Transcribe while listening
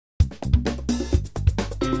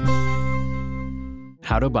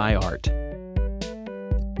How to buy art.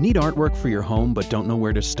 Need artwork for your home but don't know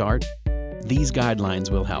where to start? These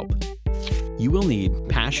guidelines will help. You will need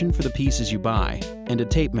passion for the pieces you buy and a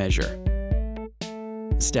tape measure.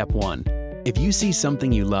 Step 1. If you see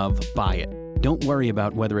something you love, buy it. Don't worry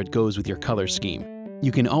about whether it goes with your color scheme.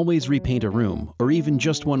 You can always repaint a room or even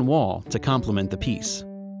just one wall to complement the piece.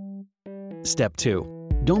 Step 2.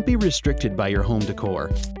 Don't be restricted by your home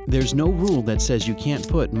decor. There's no rule that says you can't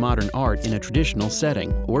put modern art in a traditional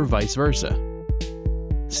setting or vice versa.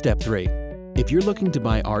 Step 3. If you're looking to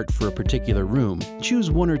buy art for a particular room,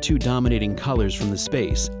 choose one or two dominating colors from the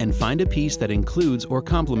space and find a piece that includes or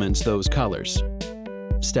complements those colors.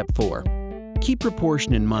 Step 4. Keep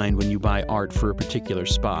proportion in mind when you buy art for a particular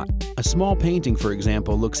spot. A small painting, for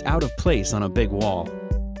example, looks out of place on a big wall.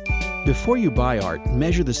 Before you buy art,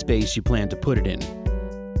 measure the space you plan to put it in.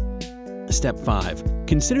 Step 5.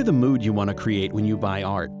 Consider the mood you want to create when you buy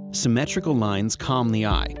art. Symmetrical lines calm the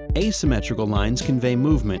eye. Asymmetrical lines convey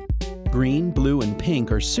movement. Green, blue, and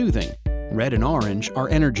pink are soothing. Red and orange are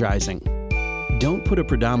energizing. Don't put a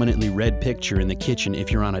predominantly red picture in the kitchen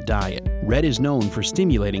if you're on a diet. Red is known for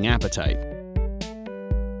stimulating appetite.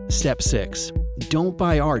 Step 6. Don't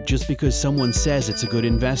buy art just because someone says it's a good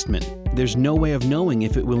investment. There's no way of knowing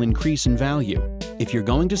if it will increase in value. If you're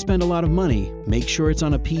going to spend a lot of money, make sure it's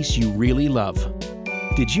on a piece you really love.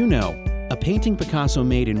 Did you know? A painting Picasso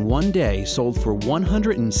made in one day sold for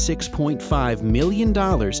 $106.5 million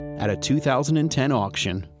at a 2010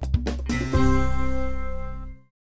 auction.